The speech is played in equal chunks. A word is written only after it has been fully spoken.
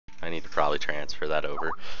need to probably transfer that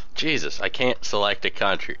over. Jesus, I can't select a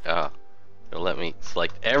country. It'll let me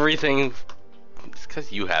select everything. It's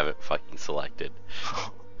because you have it fucking selected.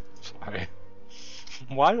 Sorry.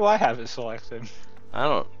 Why do I have it selected? I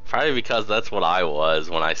don't. Probably because that's what I was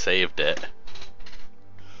when I saved it.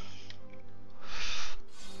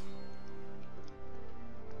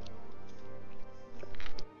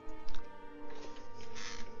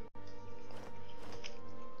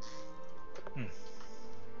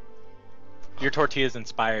 Your tortillas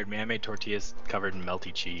inspired me. I made tortillas covered in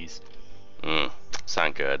melty cheese.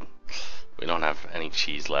 Sound good. We don't have any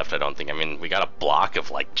cheese left, I don't think. I mean, we got a block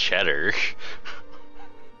of, like, cheddar.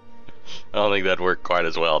 I don't think that'd work quite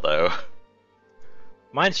as well, though.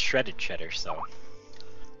 Mine's shredded cheddar, so.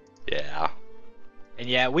 Yeah. And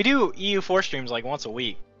yeah, we do EU4 streams like once a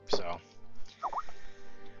week, so.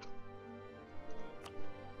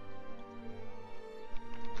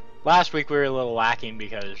 Last week we were a little lacking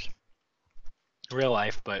because real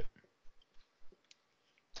life, but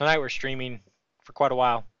tonight we're streaming for quite a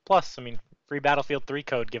while. Plus, I mean, free Battlefield 3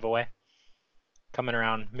 code giveaway coming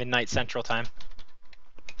around midnight Central Time.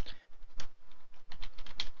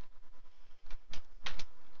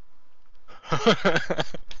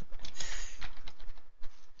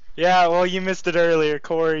 Yeah, well, you missed it earlier,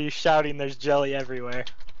 Corey. You shouting there's jelly everywhere.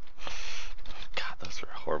 God, those were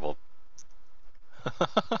horrible.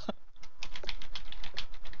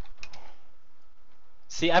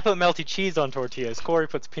 See, I put melty cheese on tortillas. Corey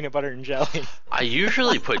puts peanut butter and jelly. I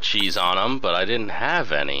usually put cheese on them, but I didn't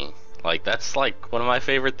have any. Like, that's like one of my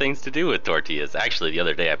favorite things to do with tortillas. Actually, the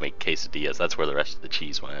other day I made quesadillas. That's where the rest of the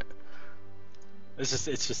cheese went. It's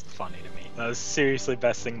just funny to me. That was seriously the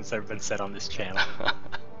best thing that's ever been said on this channel.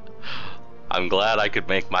 I'm glad I could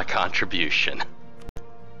make my contribution.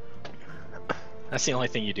 That's the only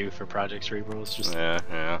thing you do for Project Cerebral is just...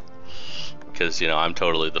 Yeah. Because, you know, I'm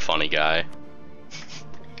totally the funny guy.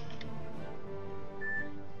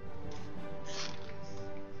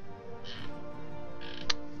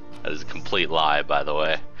 That is a complete lie, by the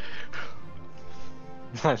way.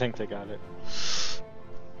 I think they got it.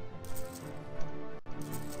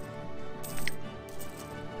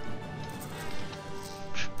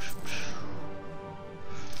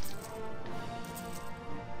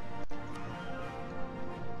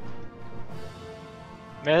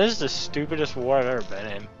 Man, this is the stupidest war I've ever been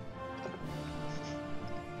in.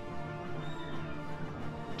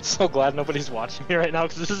 So glad nobody's watching me right now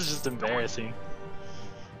because this is just embarrassing.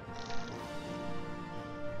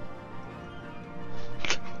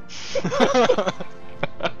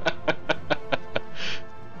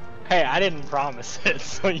 Hey, I didn't promise it,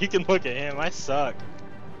 so you can look at him. I suck.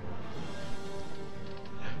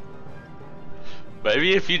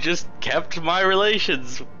 Maybe if you just kept my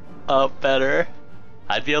relations up better,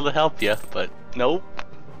 I'd be able to help you, but nope.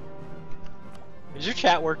 Is your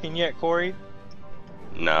chat working yet, Corey?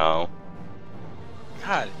 No.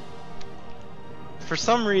 God. For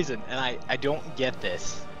some reason, and I don't get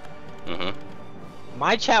this.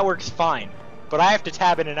 My chat works fine, but I have to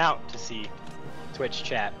tab in and out to see Twitch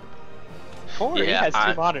chat. Corey has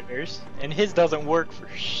two monitors, and his doesn't work for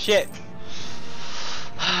shit.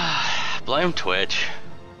 Blame Twitch.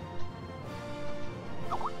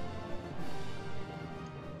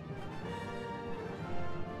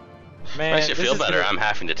 Man, makes you feel better. I'm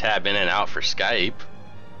having to tab in and out for Skype.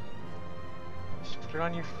 Just put it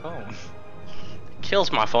on your phone.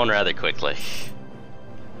 Kills my phone rather quickly.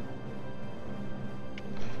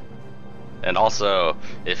 And also,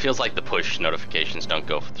 it feels like the push notifications don't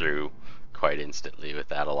go through quite instantly with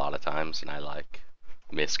that a lot of times, and I like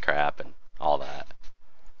miss crap and all that.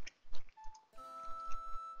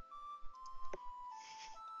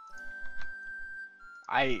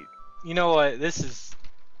 You know what, this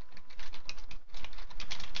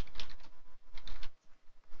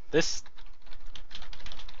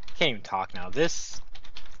can't even talk now. This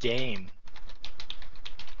game,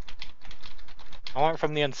 I went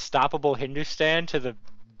from the unstoppable Hindustan to the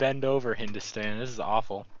bend over Hindustan. This is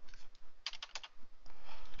awful.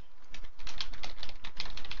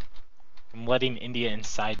 I'm letting India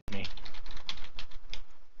inside me.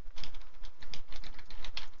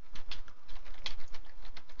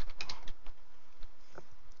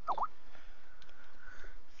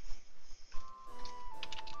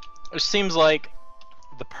 It seems like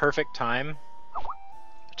the perfect time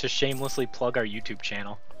to shamelessly plug our YouTube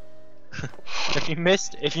channel. If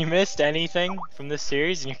you missed anything from this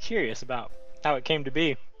series and you're curious about how it came to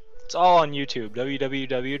be, it's all on YouTube.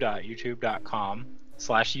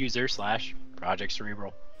 www.youtube.com/user/Project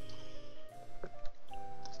Cerebral.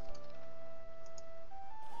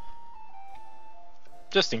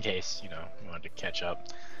 Just in case, you know, you wanted to catch up.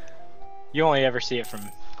 You only ever see it from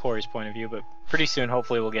Corey's point of view, but pretty soon,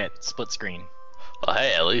 hopefully, we'll get split screen. Well,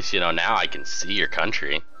 hey, at least, now I can see your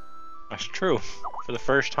country. That's true. For the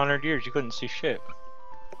first 100 years, you couldn't see shit.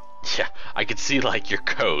 Yeah, I could see, like, your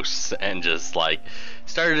coasts and just, like,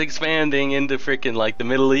 started expanding into freaking, like, the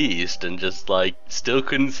Middle East and just, like, still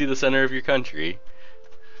couldn't see the center of your country.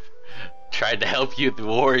 Tried to help you with the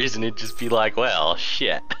wars and it'd just be like, well,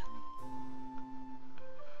 shit.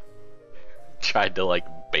 Tried to, like,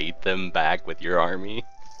 bait them back with your army.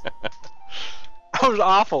 That was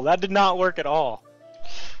awful. That did not work at all.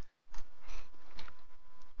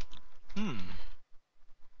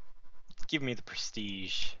 Give me the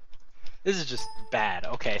prestige. This is just bad.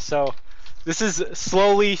 Okay, so this is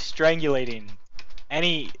slowly strangulating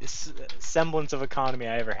any semblance of economy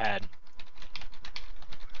I ever had.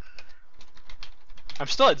 I'm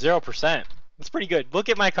still at 0%. That's pretty good. Look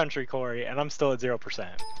at my country, Corey, and I'm still at 0%.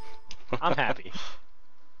 I'm happy.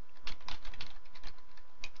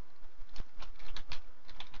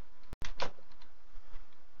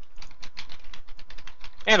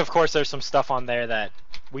 And of course, there's some stuff on there that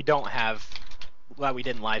we don't have, that we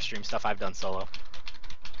didn't live stream, stuff I've done solo.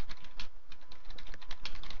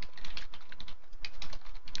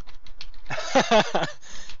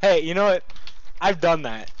 Hey, you know what? I've done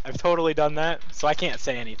that. I've totally done that, so I can't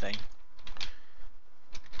say anything.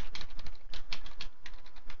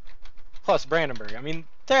 Plus, Brandenburg. I mean,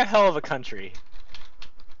 they're a hell of a country.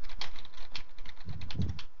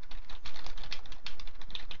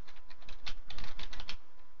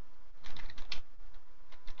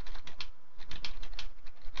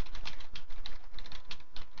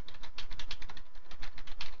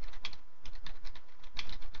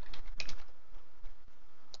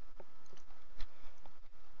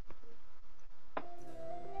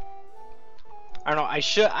 I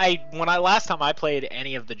don't know, when last time I played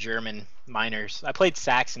any of the German minors, I played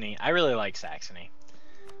Saxony. I really like Saxony.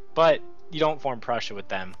 But you don't form Prussia with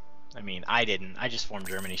them. I mean, I didn't. I just formed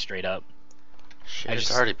Germany straight up. Shit,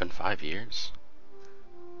 it's already been 5 years.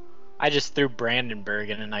 I just threw Brandenburg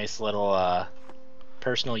in a nice little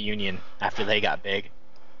personal union after they got big.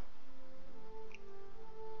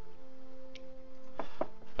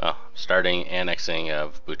 Oh, starting annexing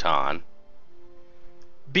of Bhutan.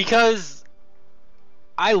 Because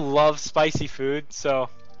I love spicy food, so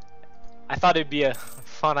I thought it'd be a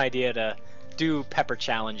fun idea to do pepper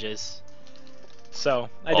challenges. So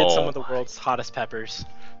I did some of the world's hottest peppers.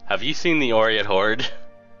 Have you seen the Oriet Horde?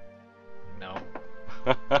 No.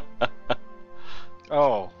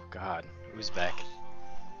 Oh God, Uzbek.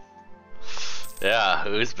 Yeah,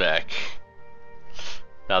 Uzbek.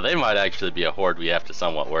 Now they might actually be a horde we have to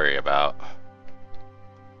somewhat worry about.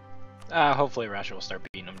 Hopefully Russia will start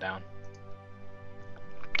beating them down.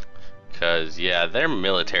 Because, yeah, their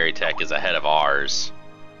military tech is ahead of ours.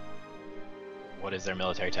 What is their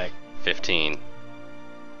military tech? 15.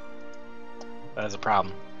 That is a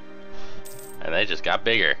problem. And they just got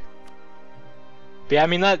bigger. But yeah, I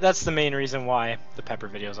mean, that's the main reason why the pepper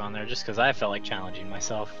video's on there, just because I felt like challenging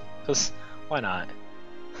myself. Because, why not?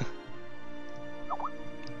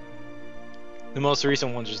 The most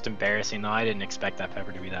recent one's just embarrassing, though. I didn't expect that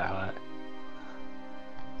pepper to be that hot.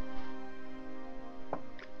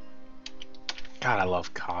 God, I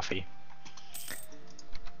love coffee.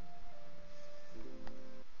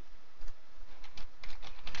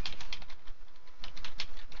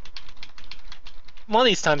 One of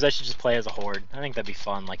these times I should just play as a horde. I think that'd be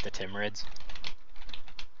fun, like the Timurids.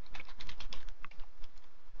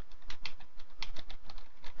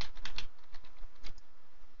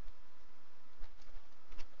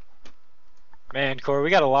 Man, Corey, we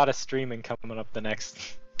got a lot of streaming coming up the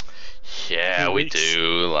next... Yeah, we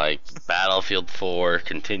do. Like Battlefield 4,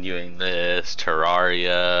 continuing this,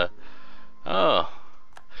 Terraria. Oh,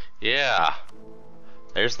 yeah.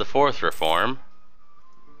 There's the 4th reform.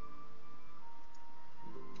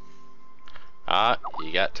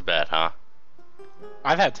 You got Tibet, huh?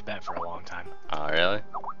 I've had Tibet for a long time. Oh, really?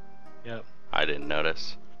 Yep. I didn't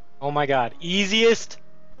notice. Oh my God, easiest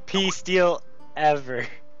peace deal ever.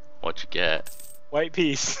 What'd you get? White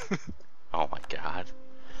peace. Oh my God.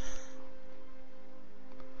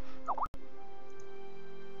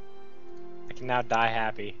 I can now die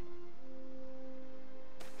happy.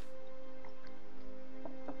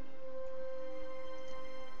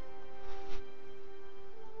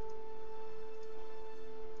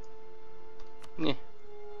 Yeah.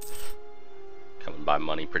 Coming by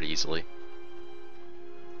money pretty easily.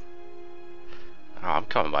 Oh, I'm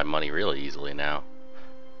coming by money really easily now.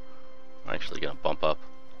 I'm actually gonna bump up.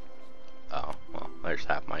 Oh, well, there's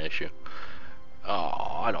half my issue.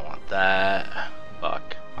 Oh, I don't want that.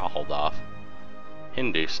 Fuck, I'll hold off.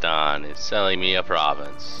 Hindustan is selling me a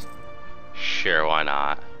province. Sure, why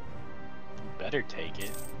not? You better take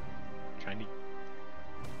it. Trying to.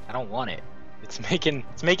 I don't want it. It's making.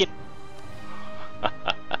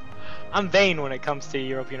 I'm vain when it comes to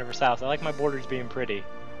Europe Universalis. I like my borders being pretty.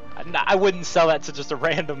 I wouldn't sell that to just a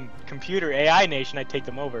random computer AI nation. I'd take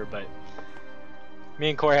them over, but me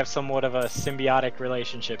and Corey have somewhat of a symbiotic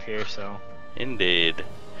relationship here, so. Indeed.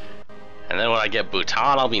 And then when I get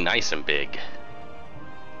Bhutan, I'll be nice and big.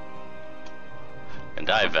 And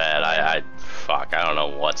Divet, fuck, I don't know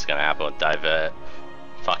what's gonna happen with Divet.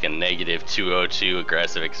 Fucking negative 202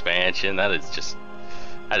 aggressive expansion. That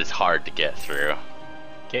is hard to get through.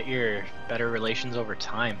 Get your better relations over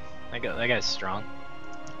time. That guy's strong.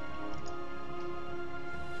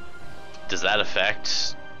 Does that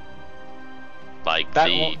affect like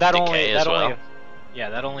the decay as well? Yeah,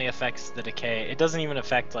 that only affects the decay. It doesn't even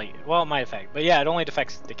affect well, it might affect, but yeah, it only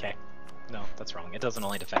affects decay. No, that's wrong. It doesn't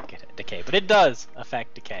only affect decay, but it does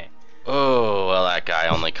affect decay. Oh, well, that guy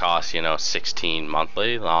only costs, 16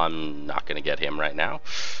 monthly. I'm not gonna get him right now.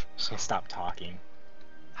 So stop talking.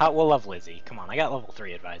 What level is he? Come on, I got level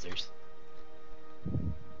 3 advisors.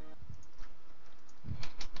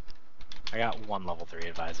 I got 1 level 3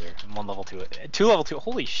 advisor and 1 level 2. 2 level 2.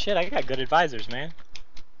 Holy shit, I got good advisors, man.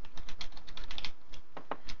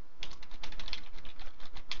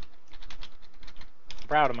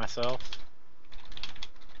 Proud of myself.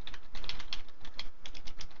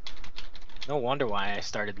 No wonder why I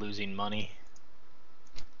started losing money.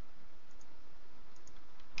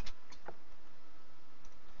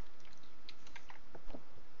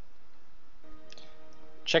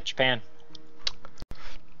 Check Japan.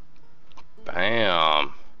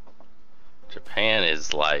 Bam. Japan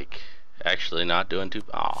is actually not doing too.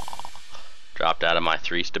 Aw. Dropped out of my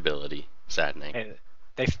 3 stability. Saddening. Hey,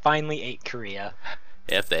 they finally ate Korea.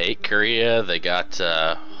 Yep, they ate Korea. They got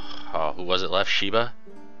who was it left? Shiba.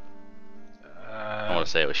 I want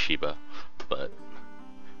to say it was Shiba, but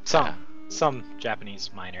some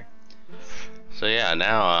Japanese minor. So yeah,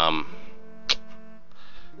 now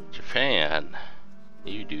Japan,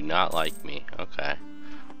 you do not like me. Okay,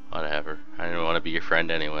 whatever. I didn't want to be your friend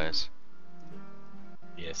anyways.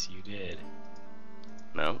 Yes, you did.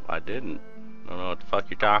 No, I didn't. I don't know what the fuck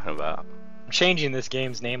you're talking about. I'm changing this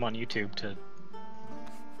game's name on YouTube to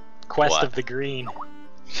Quest of the Green.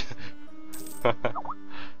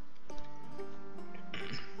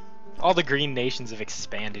 All the green nations have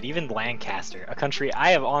expanded, even Lancaster, a country I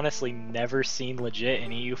have honestly never seen legit in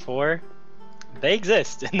EU4. They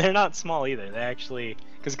exist, and they're not small either. They actually...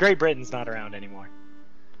 because Great Britain's not around anymore.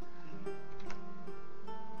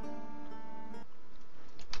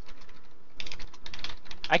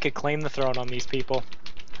 I could claim the throne on these people,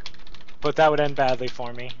 but that would end badly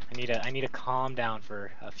for me. I need to calm down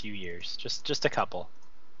for a few years, just a couple.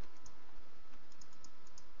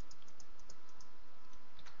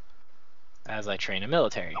 As I train a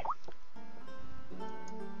military.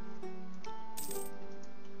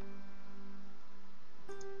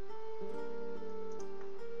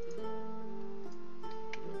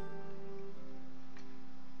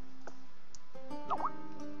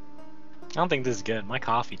 I don't think this is good. My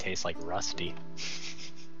coffee tastes like rusty.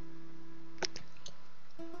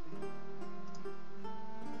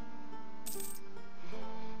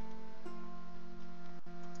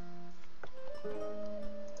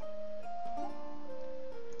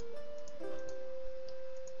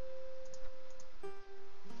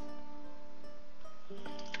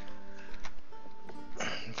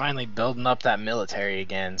 Finally building up that military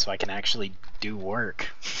again so I can actually do work.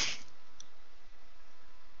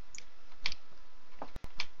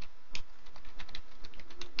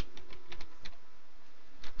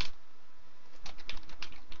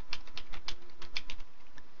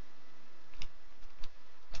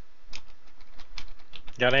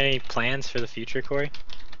 Got any plans for the future, Corey?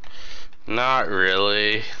 Not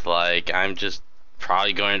really. I'm just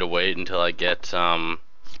probably going to wait until I get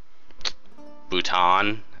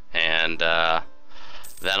Bhutan, and then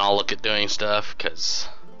I'll look at doing stuff, because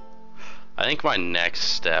I think my next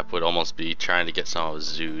step would almost be trying to get some of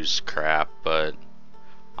Zoo's crap, but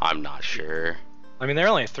I'm not sure. I mean, they're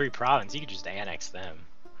only 3 provinces. You could just annex them.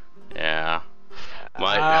 Yeah.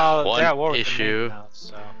 My one issue... now,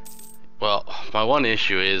 so. Well, my one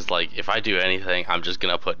issue is, if I do anything, I'm just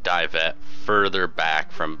gonna put Divet further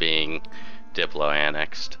back from being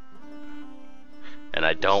Diplo-annexed. And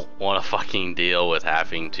I don't want to fucking deal with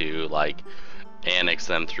having to, annex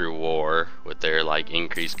them through war with their,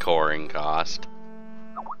 increased coring cost.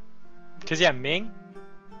 Cause yeah, Ming,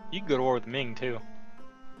 you can go to war with Ming too.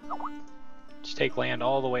 Just take land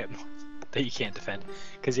all the way up north that you can't defend.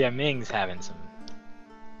 Cause yeah, Ming's having some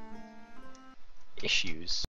issues.